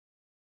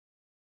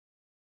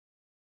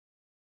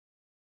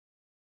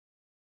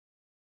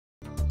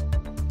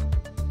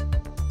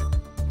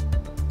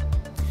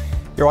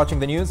You're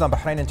watching the news on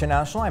Bahrain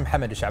International. I'm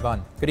Hamid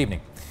Shaban. Good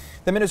evening.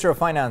 The Minister of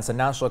Finance and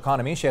National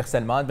Economy, Sheikh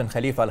Salman bin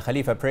Khalifa Al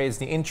Khalifa,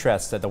 praised the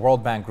interest that the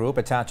World Bank Group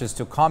attaches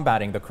to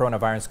combating the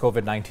coronavirus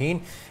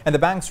COVID-19 and the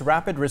bank's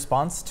rapid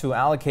response to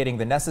allocating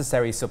the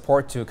necessary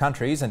support to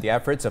countries in the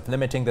efforts of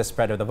limiting the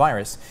spread of the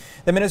virus.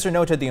 The minister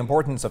noted the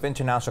importance of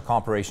international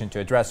cooperation to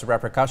address the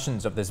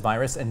repercussions of this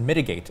virus and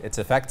mitigate its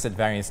effects at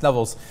various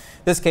levels.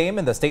 This came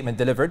in the statement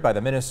delivered by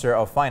the Minister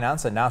of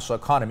Finance and National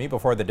Economy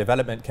before the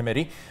Development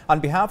Committee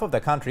on behalf of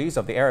the countries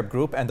of the Arab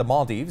Group and the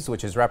Maldives,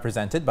 which is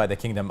represented by the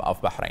Kingdom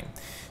of Bahrain.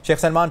 Sheikh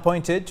Salman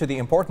pointed to the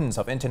importance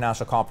of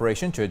international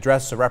cooperation to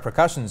address the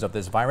repercussions of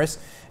this virus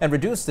and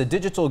reduce the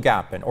digital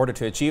gap in order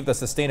to achieve the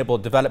Sustainable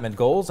Development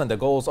Goals and the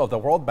goals of the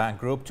World Bank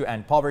Group to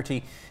end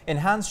poverty,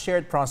 enhance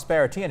shared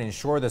prosperity and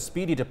ensure the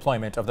speedy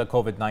deployment of the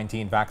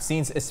COVID-19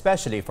 vaccines,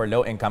 especially for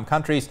low-income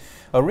countries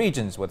or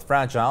regions with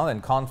fragile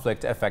and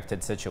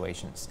conflict-affected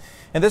situations.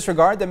 In this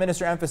regard, the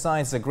minister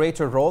emphasized the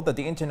greater role that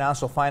the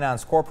International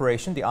Finance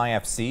Corporation, the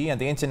IFC, and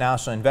the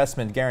International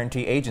Investment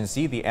Guarantee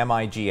Agency, the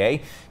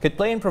MIGA, could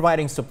play in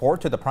providing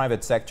support to the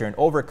private sector in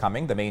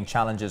overcoming the main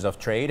challenges of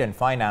trade and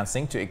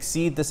financing to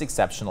exceed this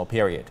exceptional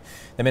period.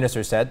 The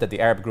minister said that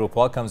the Arab Group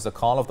welcomes the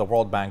call of the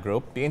World Bank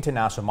Group, the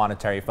International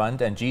Monetary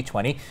Fund, and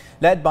G20,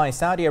 led by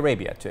Saudi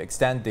Arabia, to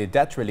extend the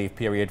debt relief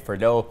period for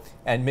low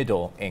and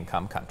middle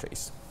income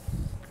countries.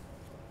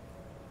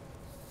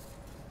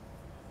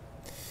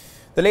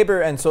 The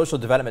Labour and Social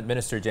Development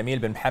Minister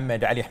Jamil bin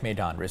Mohammed Ali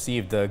Hamdan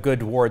received the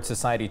Good Ward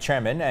Society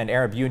Chairman and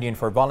Arab Union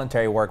for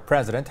Voluntary Work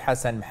President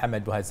Hassan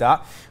Mohammed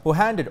Bouhazza, who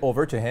handed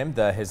over to him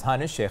the His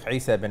Highness Sheikh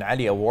Isa bin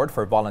Ali Award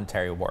for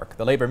Voluntary Work.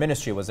 The Labour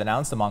Ministry was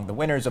announced among the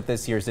winners of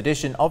this year's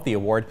edition of the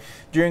award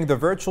during the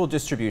virtual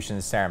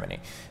distribution ceremony.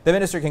 The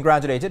minister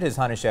congratulated His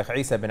Highness Sheikh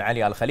Isa bin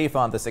Ali Al Khalifa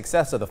on the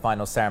success of the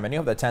final ceremony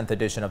of the 10th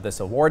edition of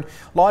this award,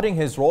 lauding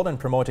his role in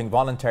promoting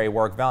voluntary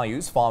work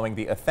values following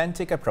the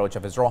authentic approach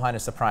of His Royal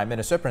Highness the Prime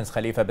Minister Prince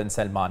Khalifa bin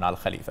Salman Al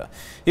Khalifa.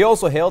 He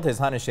also hailed His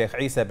Highness Sheikh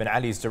Isa bin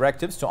Ali's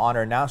directives to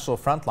honor national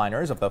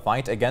frontliners of the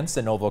fight against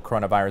the novel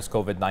coronavirus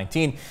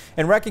COVID-19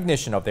 in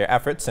recognition of their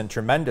efforts and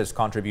tremendous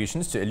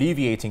contributions to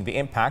alleviating the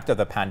impact of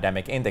the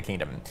pandemic in the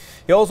kingdom.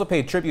 He also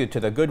paid tribute to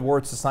the Good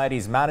Word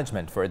Society's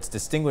management for its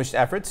distinguished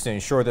efforts to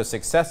ensure the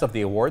success of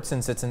the award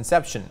since its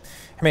inception.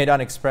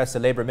 Hamdan expressed the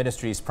Labour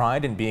Ministry's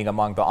pride in being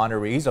among the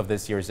honorees of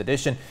this year's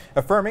edition,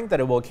 affirming that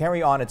it will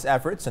carry on its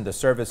efforts in the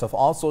service of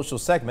all social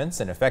segments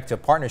in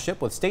effective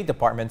partnership with state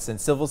departments and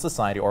civil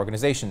society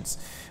organizations.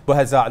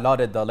 Bouhazza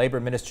lauded the Labour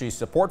Ministry's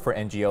support for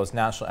NGOs'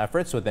 national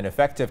efforts with an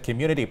effective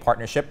community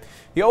partnership.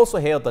 He also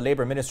hailed the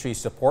Labour Ministry's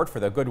support for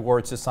the Good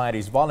Word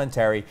Society's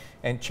voluntary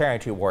and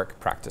charity work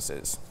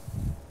practices.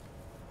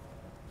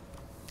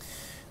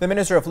 The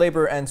Minister of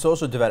Labour and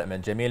Social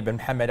Development, Jamil bin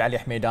Mohammed Ali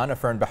Hamdan,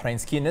 affirmed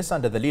Bahrain's keenness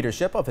under the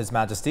leadership of His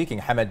Majesty King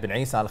Hamad bin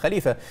Isa Al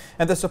Khalifa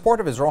and the support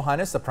of His Royal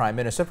Highness the Prime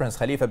Minister Prince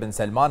Khalifa bin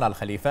Salman Al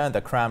Khalifa and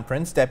the Crown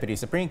Prince, Deputy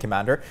Supreme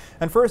Commander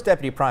and First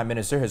Deputy Prime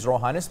Minister His Royal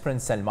Highness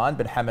Prince Salman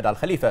bin Hamad Al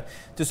Khalifa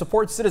to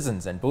support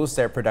citizens and boost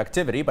their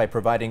productivity by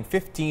providing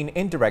 15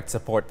 indirect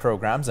support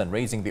programs and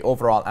raising the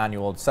overall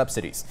annual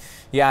subsidies.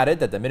 He added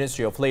that the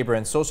Ministry of Labour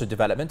and Social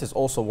Development is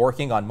also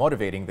working on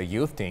motivating the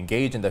youth to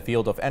engage in the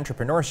field of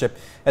entrepreneurship,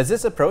 as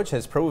this approach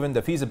has proven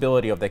the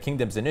feasibility of the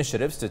kingdom's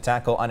initiatives to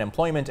tackle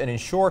unemployment and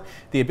ensure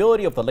the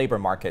ability of the labour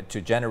market to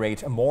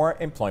generate more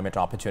employment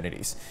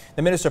opportunities.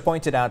 The minister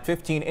pointed out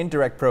 15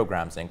 indirect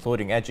programs,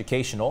 including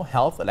educational,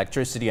 health,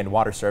 electricity and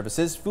water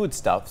services,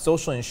 foodstuff,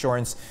 social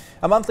insurance,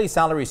 a monthly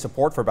salary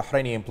support for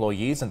Bahraini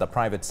employees in the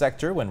private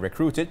sector when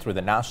recruited through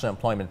the National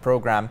Employment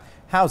Program,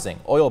 housing,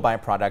 oil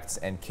byproducts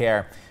and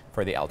care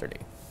for the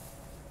elderly.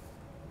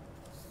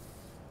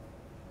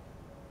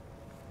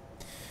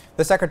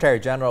 The Secretary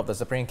General of the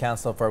Supreme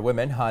Council for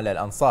Women, Hala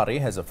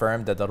Al-Ansari, has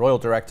affirmed that the royal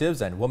directives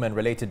and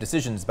women-related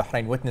decisions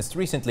Bahrain witnessed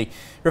recently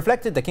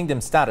reflected the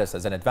kingdom's status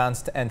as an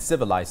advanced and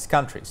civilized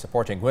country,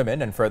 supporting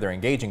women and further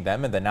engaging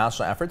them in the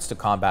national efforts to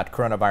combat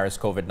coronavirus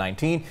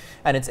COVID-19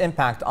 and its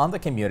impact on the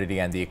community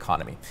and the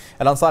economy.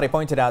 Al-Ansari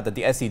pointed out that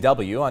the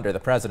SEW, under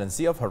the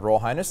presidency of Her Royal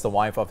Highness, the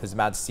wife of His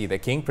Majesty the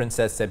King,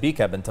 Princess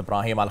Sabika bint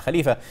Ibrahim Al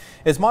Khalifa,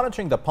 is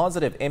monitoring the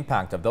positive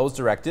impact of those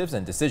directives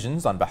and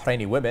decisions on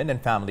Bahraini women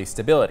and family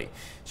stability.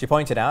 She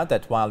pointed out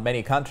that while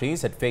many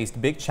countries had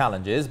faced big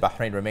challenges,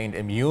 Bahrain remained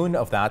immune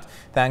of that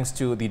thanks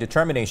to the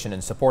determination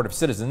and support of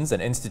citizens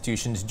and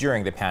institutions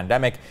during the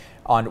pandemic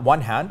on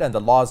one hand and the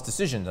law's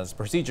decisions and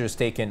procedures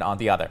taken on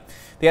the other.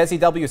 The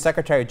SEW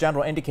Secretary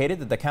General indicated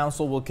that the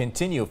Council will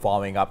continue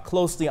following up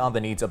closely on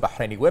the needs of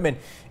Bahraini women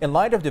in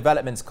light of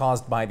developments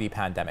caused by the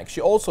pandemic. She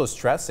also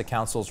stressed the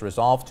Council's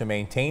resolve to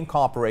maintain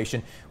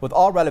cooperation with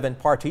all relevant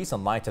parties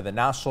in light of the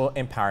National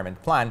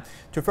Empowerment Plan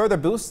to further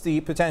boost the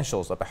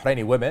potentials of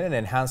Bahraini women and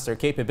enhance their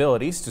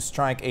capabilities to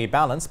strike a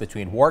balance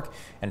between work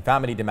and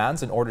family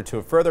demands in order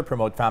to further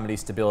promote family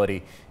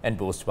stability and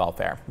boost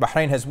welfare.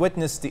 Bahrain has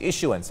witnessed the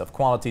issuance of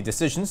quality decisions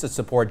decisions that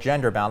support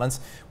gender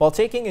balance while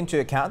taking into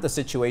account the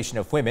situation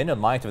of women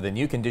in light of the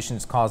new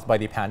conditions caused by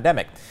the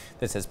pandemic.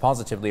 This has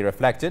positively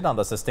reflected on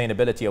the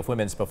sustainability of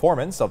women's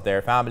performance of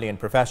their family and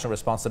professional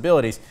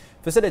responsibilities,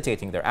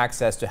 facilitating their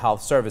access to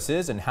health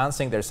services,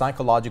 enhancing their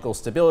psychological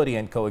stability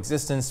and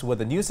coexistence with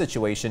the new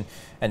situation,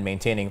 and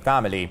maintaining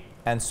family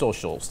and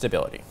social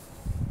stability.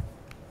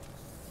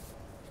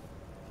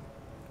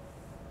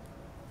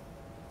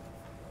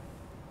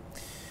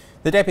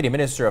 The Deputy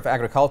Minister of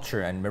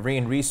Agriculture and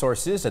Marine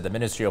Resources at the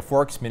Ministry of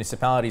Works,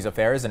 Municipalities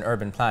Affairs and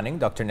Urban Planning,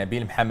 Dr.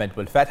 Nabil Mohammed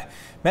Bulletin,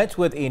 met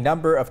with a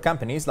number of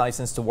companies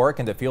licensed to work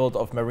in the field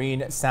of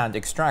marine sand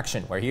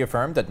extraction, where he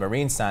affirmed that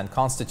marine sand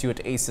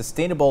constitute a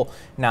sustainable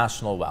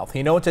national wealth.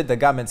 He noted the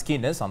government's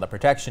keenness on the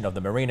protection of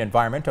the marine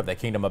environment of the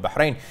Kingdom of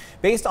Bahrain,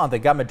 based on the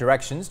government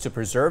directions to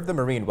preserve the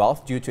marine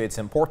wealth due to its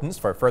importance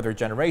for further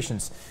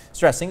generations,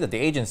 stressing that the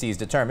agency is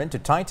determined to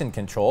tighten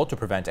control to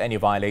prevent any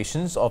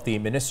violations of the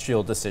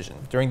ministerial decision.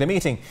 During the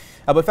meeting,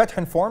 Abu Fath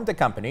informed the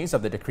companies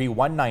of the Decree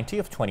 190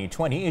 of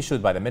 2020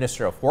 issued by the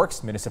Minister of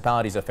Works,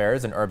 Municipalities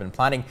Affairs and Urban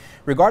Planning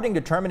regarding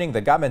determining the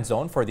government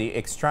zone for the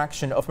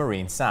extraction of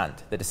marine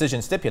sand. The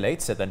decision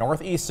stipulates that the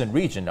northeastern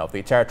region of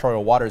the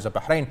territorial waters of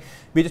Bahrain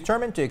be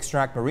determined to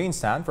extract marine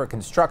sand for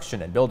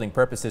construction and building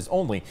purposes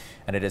only,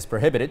 and it is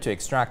prohibited to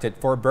extract it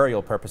for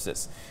burial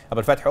purposes.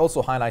 Abu Fath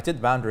also highlighted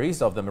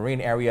boundaries of the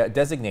marine area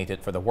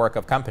designated for the work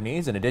of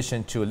companies, in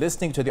addition to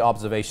listening to the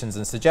observations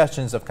and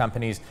suggestions of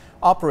companies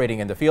operating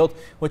in the field,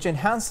 which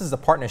enhances the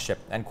partnership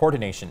and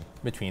coordination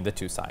between the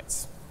two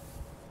sides.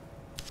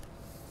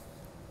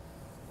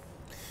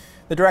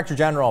 The Director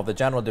General of the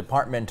General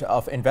Department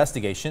of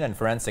Investigation and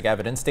Forensic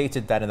Evidence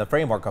stated that in the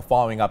framework of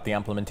following up the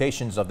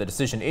implementations of the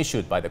decision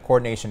issued by the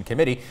Coordination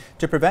Committee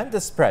to prevent the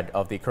spread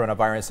of the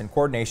coronavirus in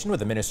coordination with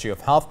the Ministry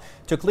of Health,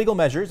 took legal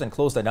measures and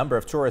closed a number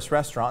of tourist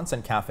restaurants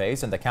and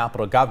cafes in the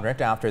capital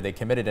governorate after they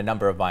committed a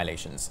number of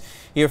violations.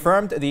 He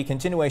affirmed the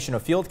continuation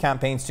of field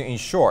campaigns to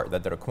ensure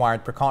that the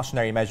required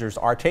precautionary measures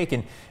are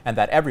taken and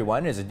that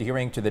everyone is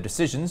adhering to the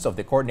decisions of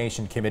the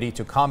Coordination Committee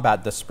to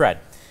combat the spread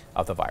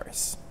of the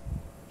virus.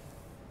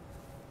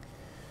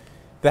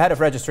 The head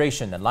of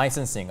registration and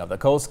licensing of the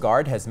Coast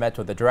Guard has met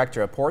with the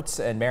Director of Ports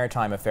and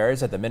Maritime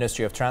Affairs at the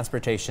Ministry of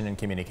Transportation and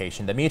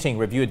Communication. The meeting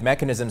reviewed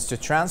mechanisms to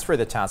transfer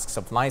the tasks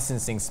of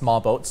licensing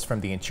small boats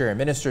from the Interior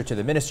Minister to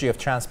the Ministry of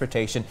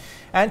Transportation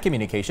and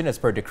Communication as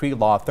per Decree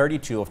Law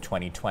 32 of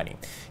 2020.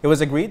 It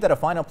was agreed that a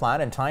final plan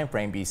and time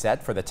frame be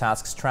set for the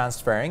tasks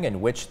transferring,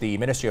 in which the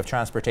Ministry of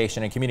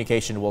Transportation and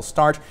Communication will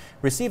start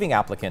receiving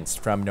applicants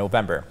from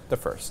November the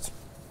 1st.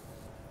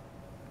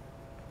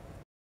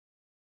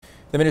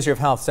 The Ministry of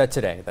Health said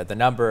today that the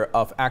number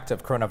of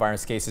active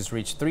coronavirus cases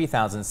reached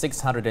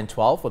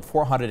 3,612 with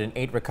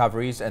 408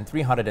 recoveries and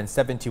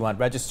 371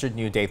 registered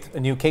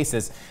new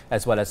cases,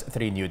 as well as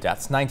 3 new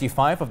deaths.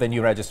 95 of the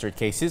new registered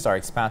cases are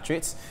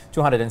expatriates,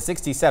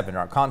 267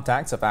 are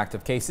contacts of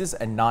active cases,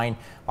 and 9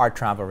 are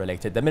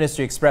travel-related. The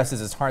ministry expresses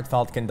its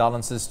heartfelt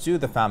condolences to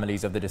the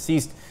families of the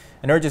deceased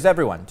and urges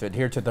everyone to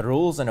adhere to the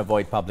rules and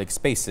avoid public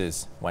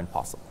spaces when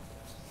possible.